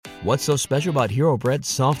What's so special about Hero Bread's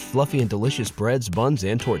soft, fluffy, and delicious breads, buns,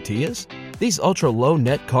 and tortillas? These ultra-low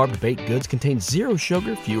net-carb baked goods contain zero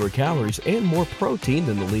sugar, fewer calories, and more protein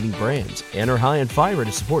than the leading brands, and are high in fiber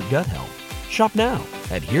to support gut health. Shop now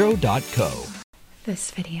at hero.co.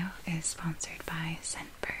 This video is sponsored by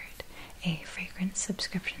Scentbird, a fragrance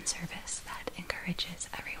subscription service that encourages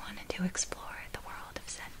everyone to explore the world of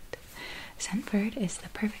scent. Scentbird is the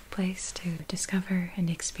perfect place to discover and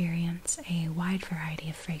experience a wide variety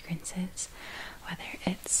of fragrances, whether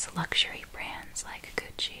it's luxury brands like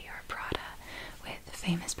Gucci or Prada with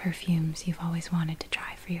famous perfumes you've always wanted to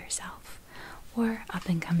try for yourself, or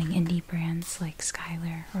up-and-coming indie brands like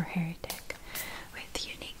Skylar or Heretic with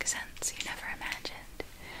unique scents you never imagined.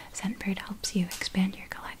 Scentbird helps you expand your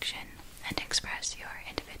collection and express your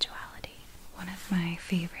individuality. One of my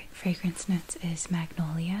favorite fragrance notes is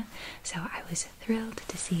Magnolia, so I was thrilled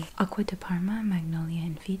to see Acqua di Parma Magnolia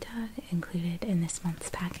and Vita included in this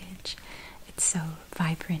month's package. It's so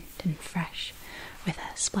vibrant and fresh, with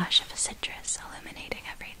a splash of citrus illuminating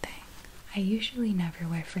everything. I usually never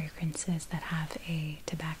wear fragrances that have a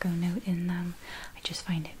tobacco note in them. I just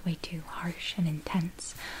find it way too harsh and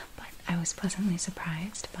intense, but I was pleasantly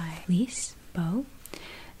surprised by Lys Beau.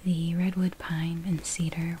 The redwood, pine, and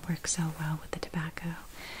cedar work so well with the tobacco,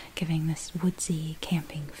 giving this woodsy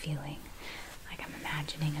camping feeling, like I'm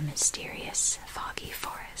imagining a mysterious, foggy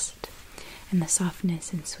forest. And the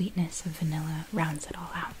softness and sweetness of vanilla rounds it all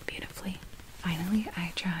out beautifully. Finally,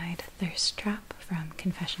 I tried Thirst Trap from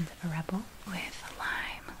Confessions of a Rebel with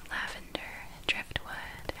lime, lavender,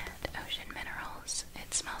 driftwood, and ocean minerals.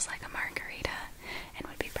 It smells like a margarita and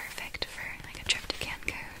would be perfect for like a trip to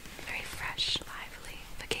Cancun. Very fresh, lively,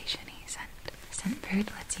 vacation-y scent.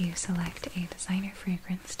 Scentbird lets you select a designer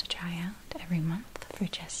fragrance to try out every month for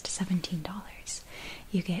just $17.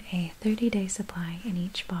 You get a 30-day supply in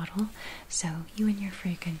each bottle, so you and your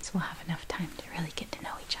fragrance will have enough time to really get to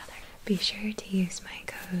know each other. Be sure to use my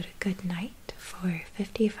code GOODNIGHT for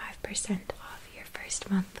 55% off your first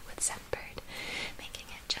month with Scentbird, making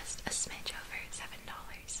it just a smidge over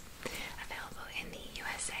 $7. Available in the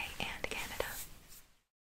USA and Canada.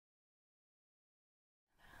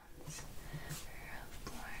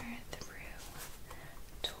 4 through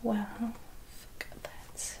 12.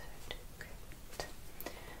 That's great.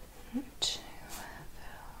 To fill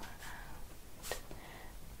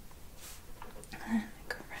out and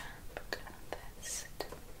grab this.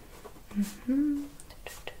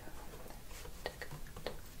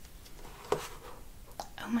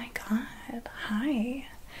 Oh my god, hi.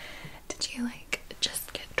 Did you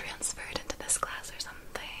just get transferred into this class or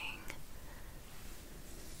something?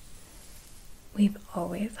 We've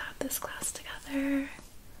always had this class together.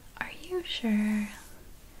 Are you sure? And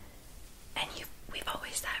we've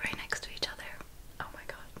always sat right next to each other. Oh my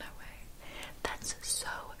god, no way. That's so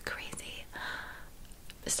crazy.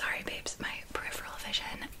 Sorry babes, my peripheral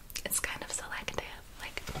vision, it's kind of selective.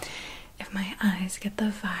 Like, if my eyes get the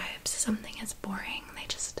vibes something is boring, they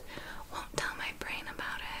just won't tell my brain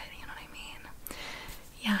about it, you know what I mean?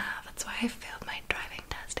 Yeah, that's why I failed my driving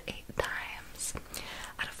test 8 times.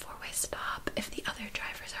 At a 4-way stop, if the other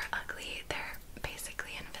drivers are ugly, they're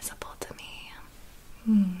basically invisible to me.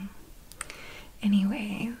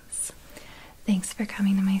 Anyways, thanks for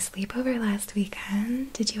coming to my sleepover last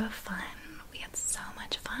weekend. Did you have fun? We had so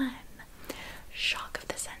much fun. Shock of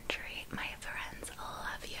the century. My friends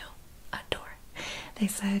love you. Adore. They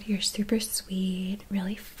said you're super sweet,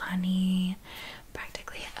 really funny,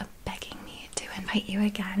 practically begging me to invite you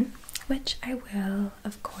again, which I will,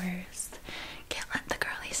 of course. Can't let the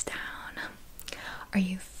girlies down. Are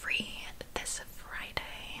you free this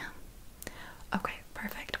Friday? Okay,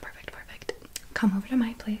 perfect. Come over to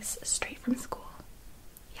my place straight from school.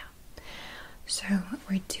 Yeah. So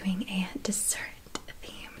we're doing a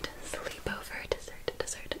dessert-themed sleepover. Dessert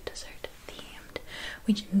themed,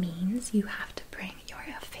 which means you have to bring your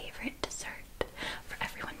favorite dessert for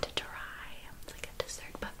everyone to try. It's like a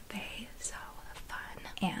dessert buffet, so fun.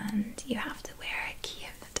 And you have to wear cute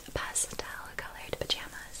pastel-colored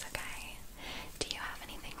pajamas, okay? Do you have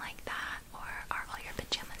anything like that, or are all your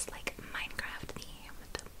pajamas like Minecraft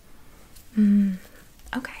themed?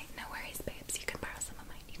 Okay, no worries, babes. You can borrow some of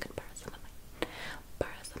mine.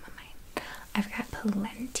 I've got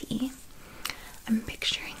plenty. I'm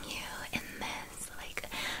picturing you in this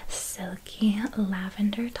silky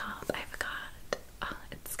lavender top I've got. Oh,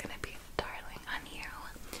 it's gonna be darling on you.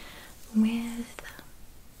 With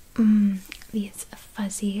these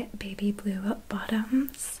fuzzy baby blue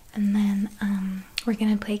bottoms. And then we're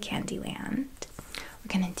gonna play Candyland. We're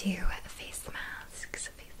gonna do face masks.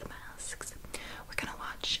 We're gonna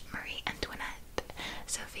watch Marie Antoinette,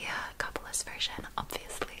 Sophia Coppola's version,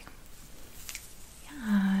 obviously.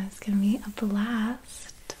 a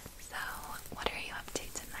blast. So, what are you up to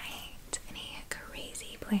tonight? Any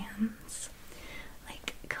crazy plans?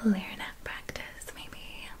 Like clarinet practice,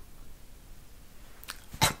 maybe?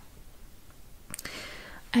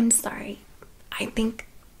 I'm sorry. I think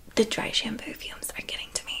the dry shampoo fumes are getting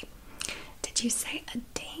to me. Did you say a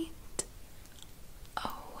date?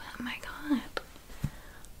 Oh my god.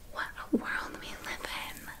 What a world we live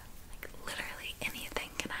in. Like, literally anything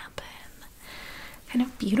can happen. Kind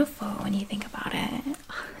of beautiful when you think about it.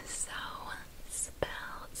 So, spill.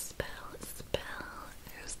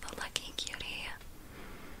 Who's the lucky cutie?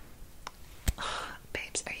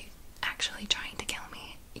 Babes, are you actually trying to kill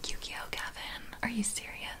me? Yu-Gi-Oh! Gavin, are you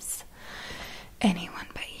serious? Anyone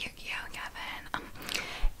but Yu-Gi-Oh! Gavin.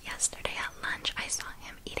 Yesterday at lunch, I saw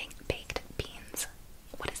him eating baked beans.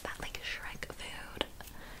 What is that, like Shrek food?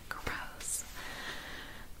 Gross.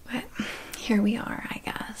 But here we are, I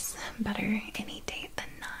guess. Better any date than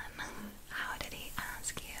none. How did he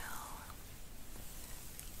ask you?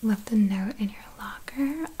 Left a note in your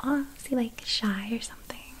locker? Oh, is he like shy or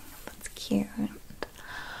something? That's cute.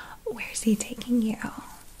 Where's he taking you?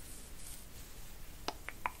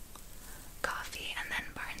 Coffee and then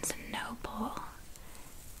Barnes & Noble.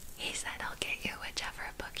 He said he'll get you whichever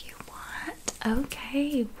book you want.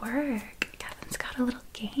 Okay, work. Kevin's got a little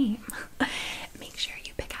game. Make sure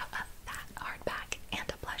you pick out a fat hardback and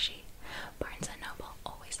a plushie. Barnes & Noble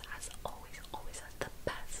always has the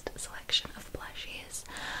best selection of plushies.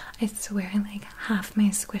 I swear, like, half my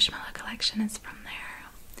Squishmallow collection is from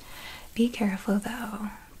there. Be careful though.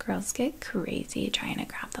 Girls get crazy trying to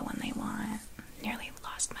grab the one they want. Nearly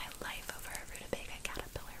lost my life over a rutabaga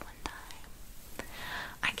caterpillar one time.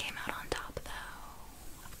 I came out on top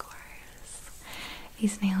though, of course.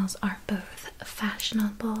 These nails are both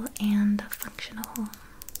fashionable and functional.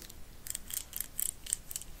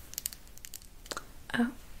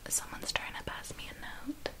 Oh, someone's trying to pass me a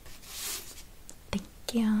note. Thank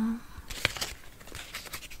you.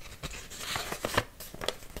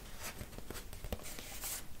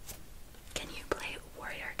 Can you play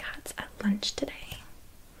Warrior Cats at lunch today?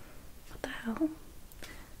 What the hell?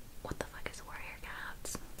 What the fuck is Warrior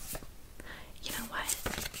Cats? You know what?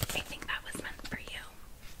 I think that was meant for you.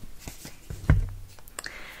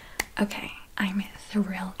 Okay, I'm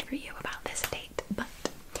thrilled for you about this date, but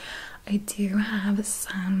I do have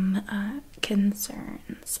some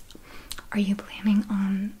concerns. Are you planning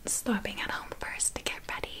on stopping at home first to get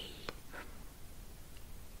ready?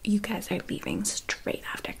 You guys are leaving straight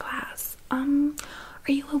after class. Are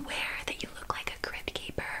you aware that you look like a crypt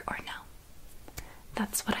keeper or no?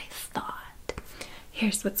 That's what I thought.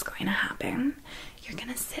 Here's what's going to happen. You're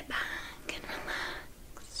gonna sit back and relax.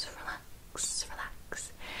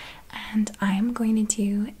 And I'm going to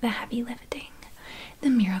do the heavy lifting, the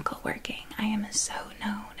miracle working I am so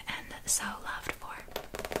known and so loved for.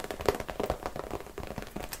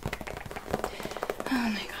 Oh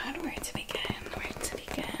my god, where to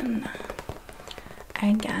begin?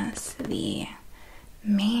 I guess the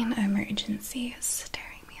main emergency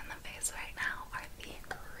staring me in the face right now are the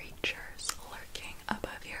creatures lurking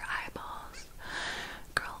above your eyeballs.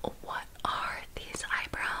 Girl, what are these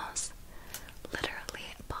eyebrows? Literally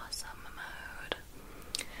possum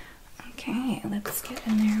mode. Okay, let's get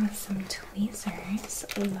in there with some tweezers.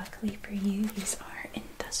 Luckily for you, these are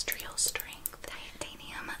industrial strength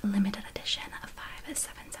titanium limited edition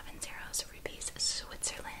 5770 rupees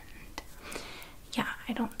Switzerland. Yeah,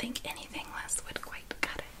 I don't think anything less would quite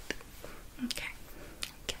cut it. Okay.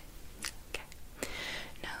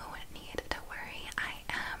 No need to worry. I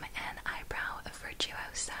am an eyebrow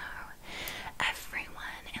virtuoso.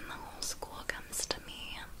 Everyone in the whole school comes to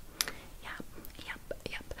me.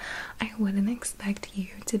 Yep. I wouldn't expect you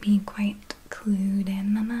to be quite clued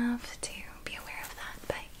in enough to be aware of that,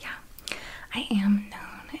 but yeah, I am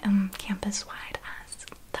known campus-wide as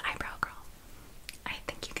the eyebrow girl. I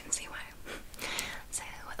think you can see why. So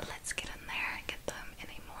let's get in there and get them in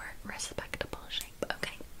a more respectable shape,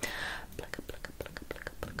 okay? Pluck, and pluck,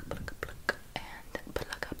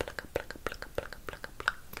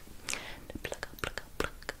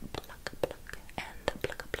 and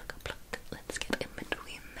let's get in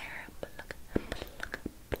between there.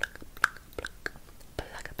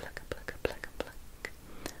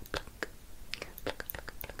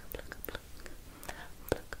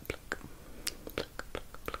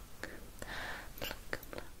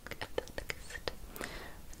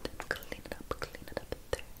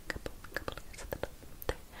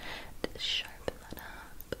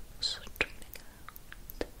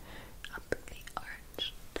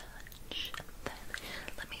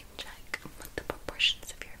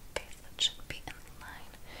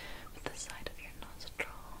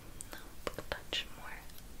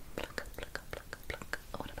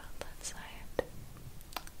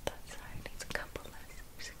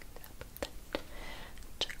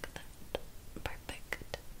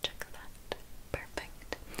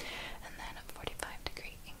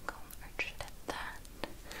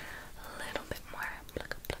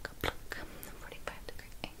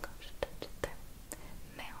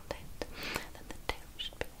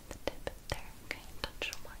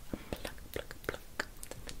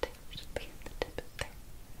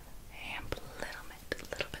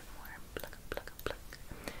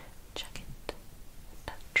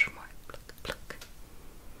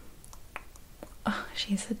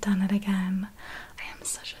 she's done it again. I am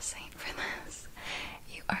such a saint for this.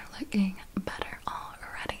 You are looking better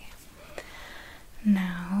already.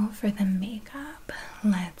 Now for the makeup,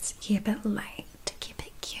 let's keep it light, keep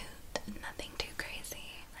it cute, nothing too crazy.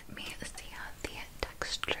 Let me see how the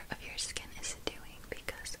texture of your skin is doing,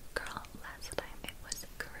 because girl, last time it was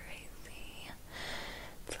crazy.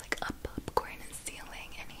 It's like a popcorn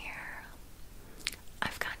ceiling in here.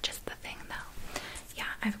 I've got just the thing though.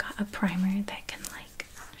 Yeah, I've got a primer that can like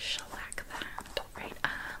shellac that right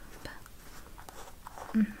up.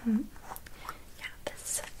 Yeah,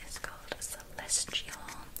 this is called Celestial,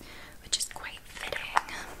 which is quite fitting.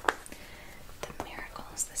 The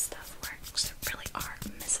miracles this stuff works really are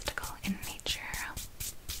mystical in nature.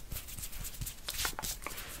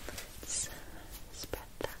 Let's spread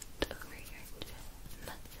that over your chin.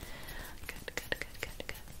 Good, good, good, good,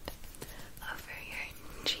 good. Over your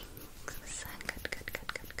cheeks. Good, good, good,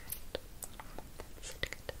 good, good.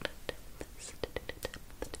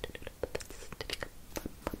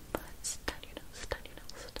 Study your nose, study your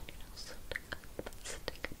nose, study your nose.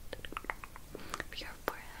 Your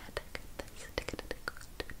forehead.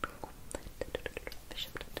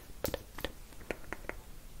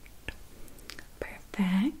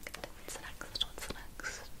 Perfect. What's next? What's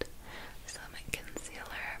next? Some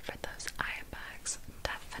concealer for those eye bags.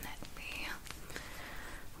 Definitely.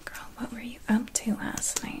 Girl, what were you up to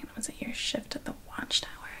last night? Was it your shift at the Watchtower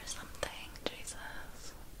or something?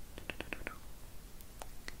 Jesus.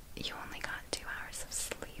 You only got 2 hours of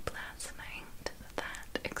sleep last night.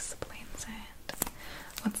 That explains it.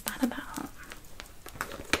 What's that about?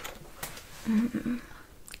 You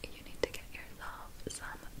need to get yourself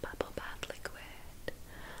some bubble bath liquid,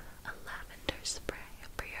 a lavender spray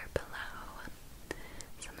for your pillow,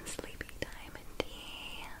 some sleepy time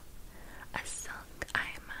tea, a silk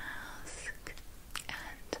eye mask,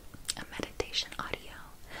 and a meditation audio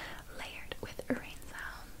layered with rain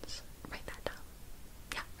sounds. Write that down.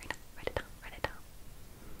 Yeah, write it down, write it down.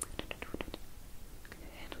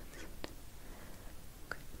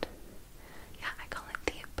 Yeah, I call it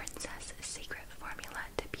the Princess Secret Formula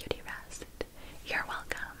to Beauty Rest. You're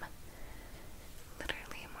welcome.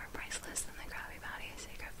 Literally more priceless than the Krabby Patty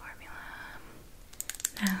Secret Formula.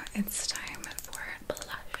 Now it's time for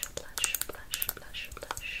blush, blush, blush, blush,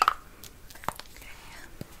 blush. Okay.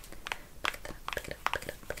 Pick it up, pick it up, pick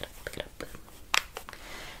it up, pick it up, pick it up.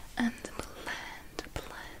 And blend,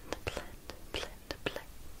 blend, blend, blend, blend.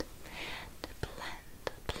 Blend, blend,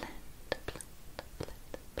 blend,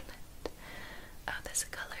 blend. Oh, this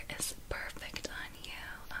color is perfect on you.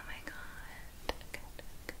 Oh my god. Good,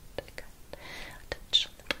 good, good. Touch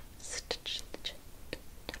the lips, touch the chin.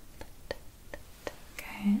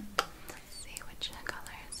 Okay. Let's see which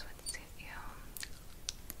colors would suit you.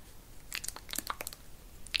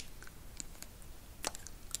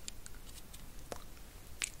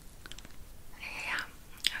 Yeah.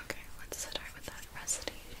 Okay, let's start with that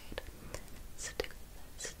rusty shade. Stick with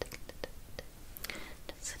it, stick it.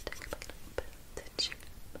 Stick a little bit to check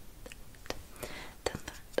then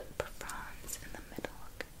that bronze in the middle.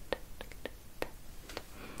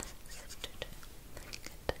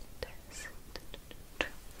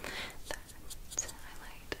 That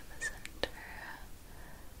highlight in the center.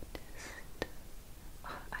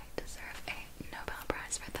 Oh, I deserve a Nobel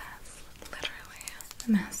Prize for this. Literally.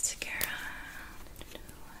 Mascara.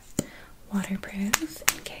 Waterproof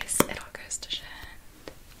in case it all goes to shit.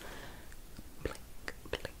 Blink,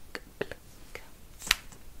 blink, blink.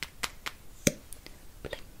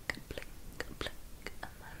 Blink, blink, blink.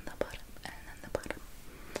 And then the bottom, and then the bottom.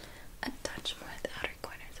 A touch more at the outer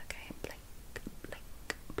corners, okay? Blink, blink, blink.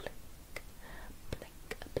 Blink, blink. Blink,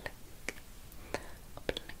 blink,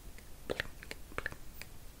 blink.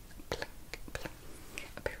 Blink,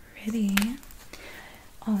 blink. Pretty.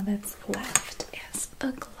 All that's left is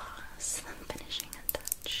the gloss, the finishing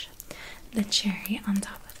touch, the cherry on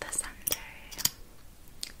top of the sundae.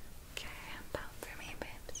 Okay, about for me,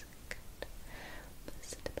 babes. Good.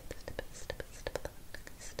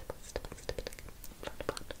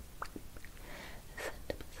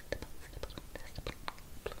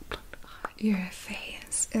 Your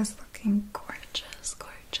face is looking gorgeous,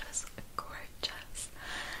 gorgeous, gorgeous.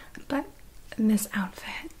 But this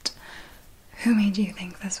outfit, who made you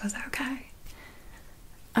think this was okay?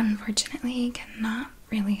 Unfortunately, cannot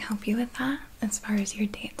really help you with that as far as your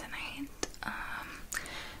date tonight.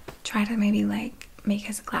 Try to maybe like make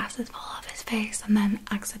his glasses fall off his face and then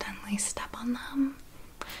accidentally step on them.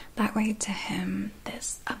 That way to him,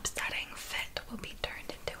 this upsetting fit will be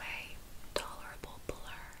turned into a tolerable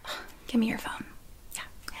blur. Give me your phone. Yeah,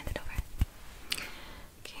 hand it over.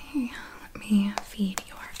 Okay, let me feed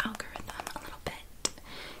your algorithm a little bit.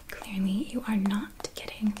 clearly you are not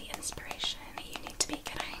getting the inspiration you need to be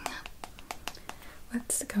getting.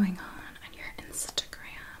 What's going on your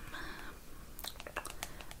Instagram?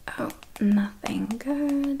 Oh, nothing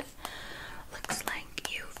good. Looks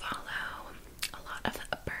like you follow a lot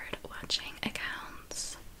of bird watching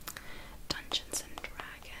accounts, Dungeons and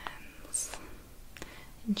Dragons,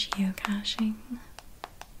 geocaching,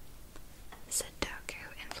 Sudoku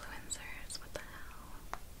influencers. What the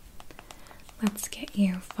hell? Let's get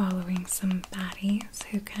you following some baddies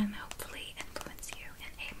who can hopefully influence you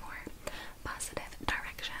in a more positive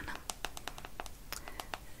direction.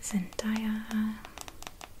 Zendaya,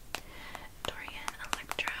 Dorian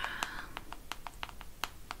Electra,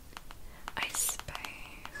 Ice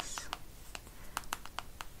Spice,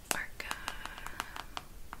 Arca,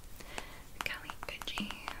 Kelly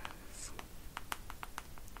Gudgies,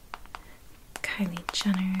 Kylie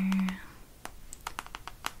Jenner,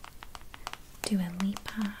 Dua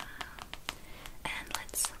Lipa, and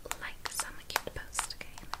let's like some cute posts, okay?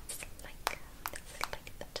 Let's like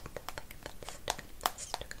that.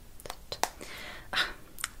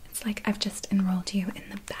 It's like I've just enrolled you in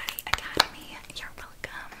the Baddie Academy. You're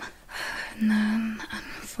welcome. And then,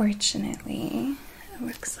 unfortunately, it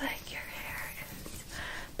looks like your hair is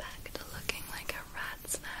back to looking like a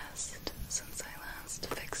rat's nest since I last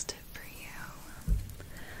fixed it for you.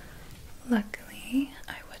 Luckily,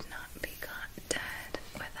 I would not be caught dead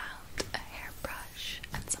without a hairbrush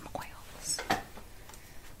and some oils.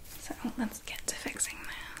 So let's get to fixing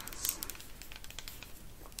this.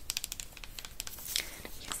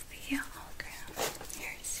 Use the hologram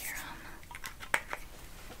hair serum.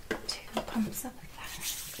 2 pumps of that.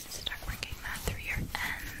 Start working that through your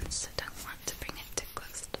ends. Don't want to bring it too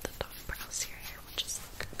close to the top brows. Your hair will just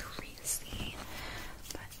look greasy.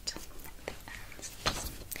 But the ends,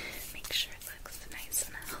 just make sure it looks nice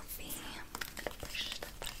and healthy. I'm gonna push it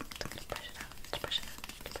out.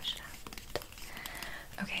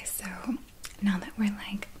 Okay, so now that we're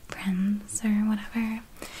like friends or whatever,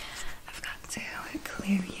 I've got to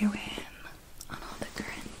clue you in on all the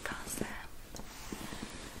current gossip.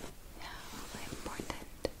 Yeah, all the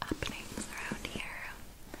important happenings around here.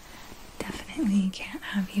 Definitely can't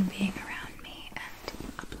have you being around me and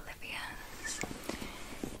oblivious.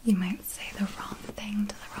 You might say the wrong thing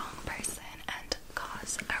to the wrong person and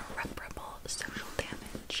cause irreparable social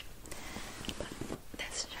damage. But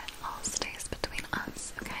this shit all stays between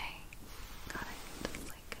us, okay? Got it?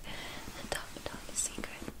 Like the top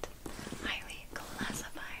secret, highly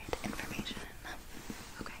classified information.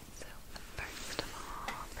 Okay, so first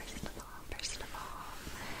of all,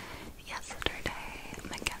 yesterday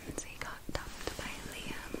Mackenzie got dumped by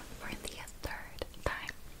Liam for the 3rd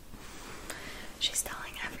time. She's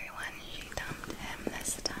telling everyone she dumped him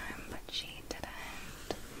this time, but she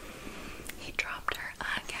didn't. He dropped her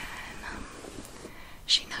again.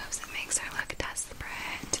 She knows it makes her look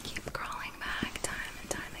desperate to keep crawling back time and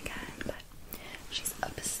time again, but she's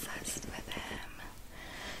obsessed with him.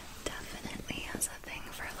 Definitely has a thing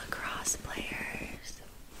for lacrosse players.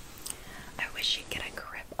 I wish she'd get a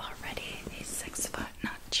grip already. He's 6 foot,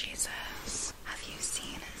 not Jesus. Have you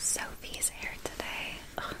seen Sophie's hair today?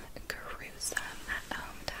 Ugh, gruesome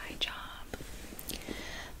at-home dye job.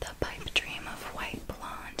 The pipe dream of white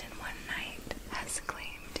blonde in one night has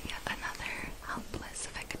claimed yet another helpless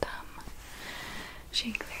victim.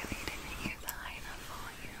 She clearly didn't use a high enough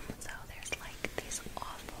volume, so there's like these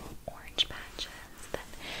awful orange patches that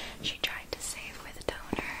she tried to save with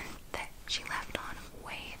toner that she left on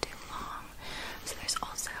way too long. So there's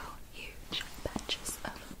also huge patches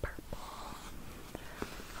of purple.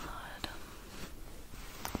 God.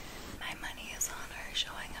 My money is on her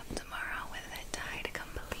showing up tomorrow with it dyed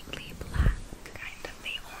completely black. Kind of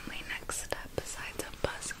the only next step besides a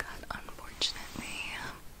buzz cut, unfortunately.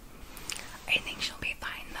 I think she'll be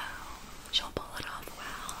fine though. She'll pull it off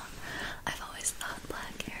well. I've always thought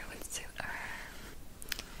black hair would suit her.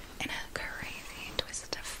 In a crazy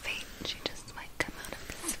twist of fate, she just might come out of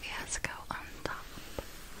this fiasco on top.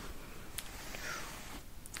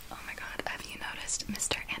 Oh my god, have you noticed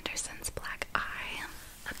Mr. Anderson's black eye?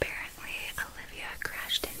 Apparently, Olivia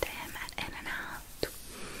crashed into him at In-N-Out.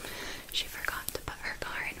 She forgot to put her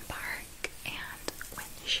car in park, and when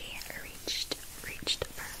she reached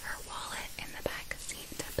for her wallet in the back seat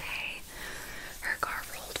to pay, her car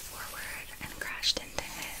rolled forward and crashed into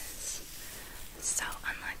his. So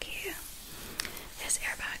unlucky. His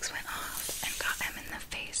airbags went off and got him in the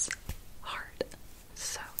face hard.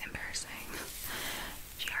 So embarrassing.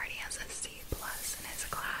 She already has a C+ in his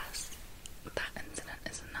class.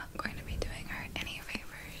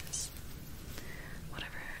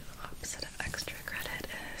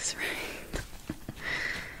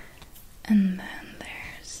 And then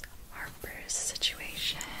there's Harper's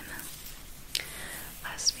situation.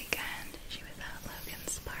 Last weekend, she was at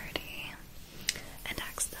Logan's party and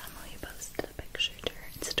accidentally posted a picture to her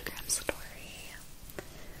Instagram story.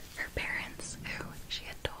 Her parents, who she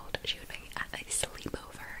had told she would be at a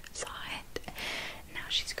sleepover, saw it. Now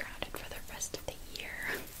she's grounded for the rest of the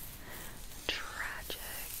year.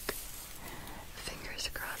 Tragic. Fingers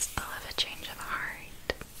crossed I'll have a change of heart.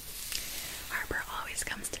 Harper always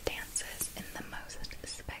comes to dances in the most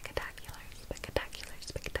spectacular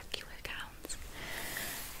gowns.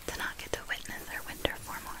 To not get to witness her winter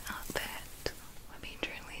formal outfit would be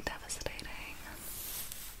truly devastating.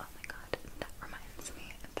 Oh my god, that reminds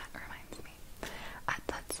me. At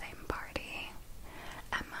that same party,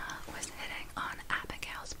 Emma was hitting on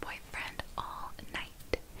Abigail's boyfriend all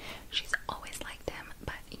night. She's always liked him,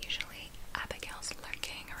 but usually Abigail's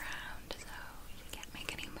lurking around, so she can't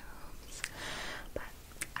make any moves. But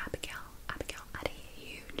Abigail had a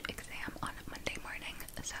huge exam on Monday morning,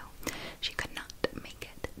 so she could not make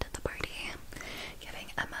it to the party, giving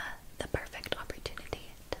Emma the perfect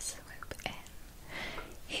opportunity to swoop in.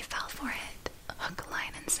 He fell for it, hook,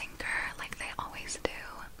 line, and sinker, like they always do.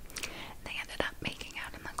 They ended up making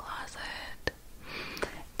out in the closet.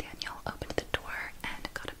 Daniel opened the door and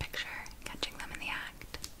got a picture, catching them in the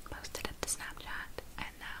act, posted it to Snapchat,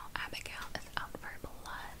 and now Abigail is out for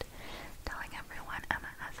blood, telling everyone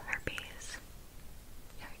Emma has herpes.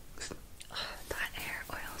 Yikes. Ugh, that hair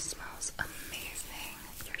oil smells amazing.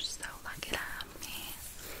 You're so lucky to have me.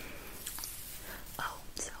 Oh,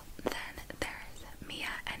 so then there's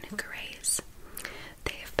Mia and Grace.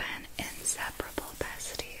 They've been inseparable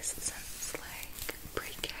besties since like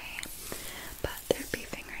pre-K, but they're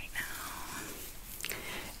beefing right now.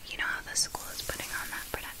 You know how the school is putting on that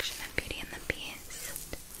production of Beauty and the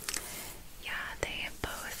Beast? Yeah, they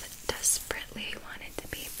both desperately wanted to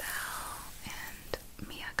be Belle, and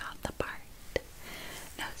Mia got the part.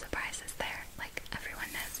 No surprises there, like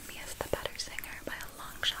everyone knows Mia's the better singer by a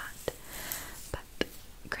long shot, but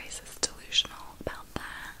Grace is delusional about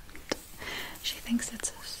that. She thinks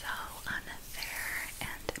it's so unfair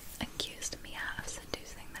and accused Mia of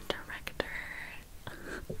seducing the director.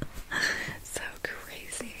 So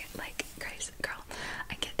crazy. Like, Grace, girl,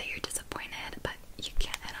 I get that you're disappointed, but you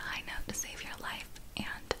can't hit a high note to save your life,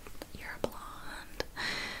 and you're a blonde.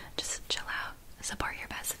 Just chill out, support your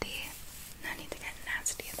bestie. No need to get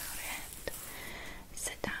nasty about it.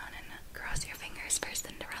 Sit down and cross your fingers for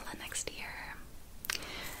Cinderella next year.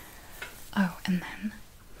 Oh, and then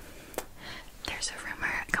there's a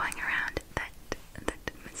rumor going around that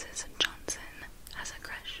Mrs. Johnson has a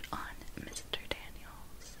crush on Mr.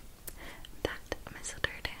 Daniels. That Mr.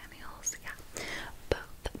 Daniels, yeah,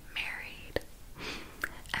 both married.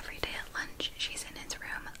 Every day at lunch, she's in his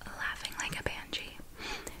room laughing like a banshee.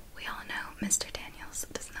 We all know Mr. Daniels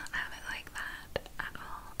does not have it like that at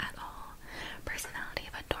all. Personality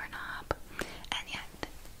of a doorknob, and yet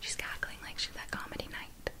she's cackling like she's at comedy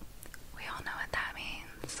night. We all know what that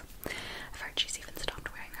means. I've heard she's even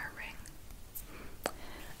stopped wearing her ring.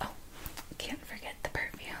 Oh, can't forget the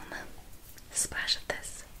perfume. Splash of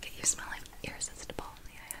this, get you smelling irresistible.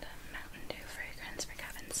 Yeah, I had a Mountain Dew fragrance for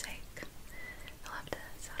Kevin's sake. You'll have to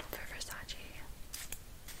settle for Versace.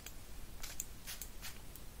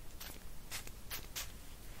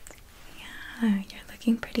 Yeah, you're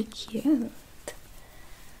looking pretty cute.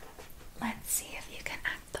 Let's see if you can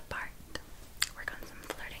act the part. Work on some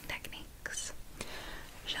flirting techniques.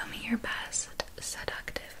 Show me your best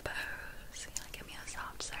seductive pose. Give me a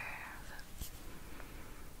soft serve.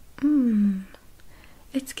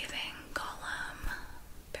 It's giving Gollum.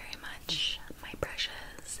 Very much, my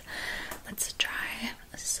precious. Let's try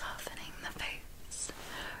softening the face.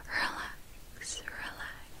 Relax,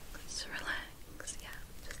 relax, relax. Yeah,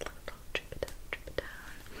 just a little drip it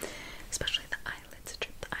down. Especially the eyelids.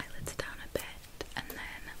 Drip the eyelids down a bit. And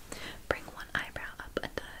then bring one eyebrow up a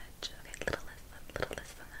touch. Okay, little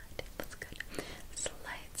less than that. That's good.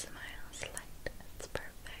 Slight smile, slight. That's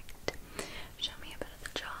perfect. Show me a bit of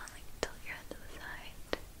the jaw, like tilt your head to the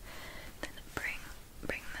side. Then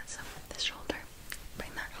bring this shoulder.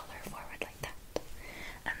 Bring that shoulder forward like that.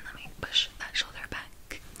 And let me push that shoulder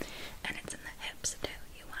back. And it's in the hips too.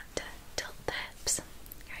 You want to tilt the hips,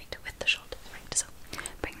 right, with the shoulders, right? So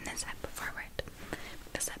bring this hip forward,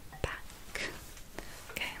 this hip back.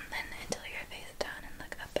 Okay, and then until your face down and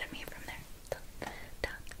look up at me from there. Look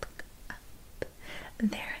down, look up.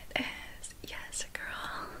 There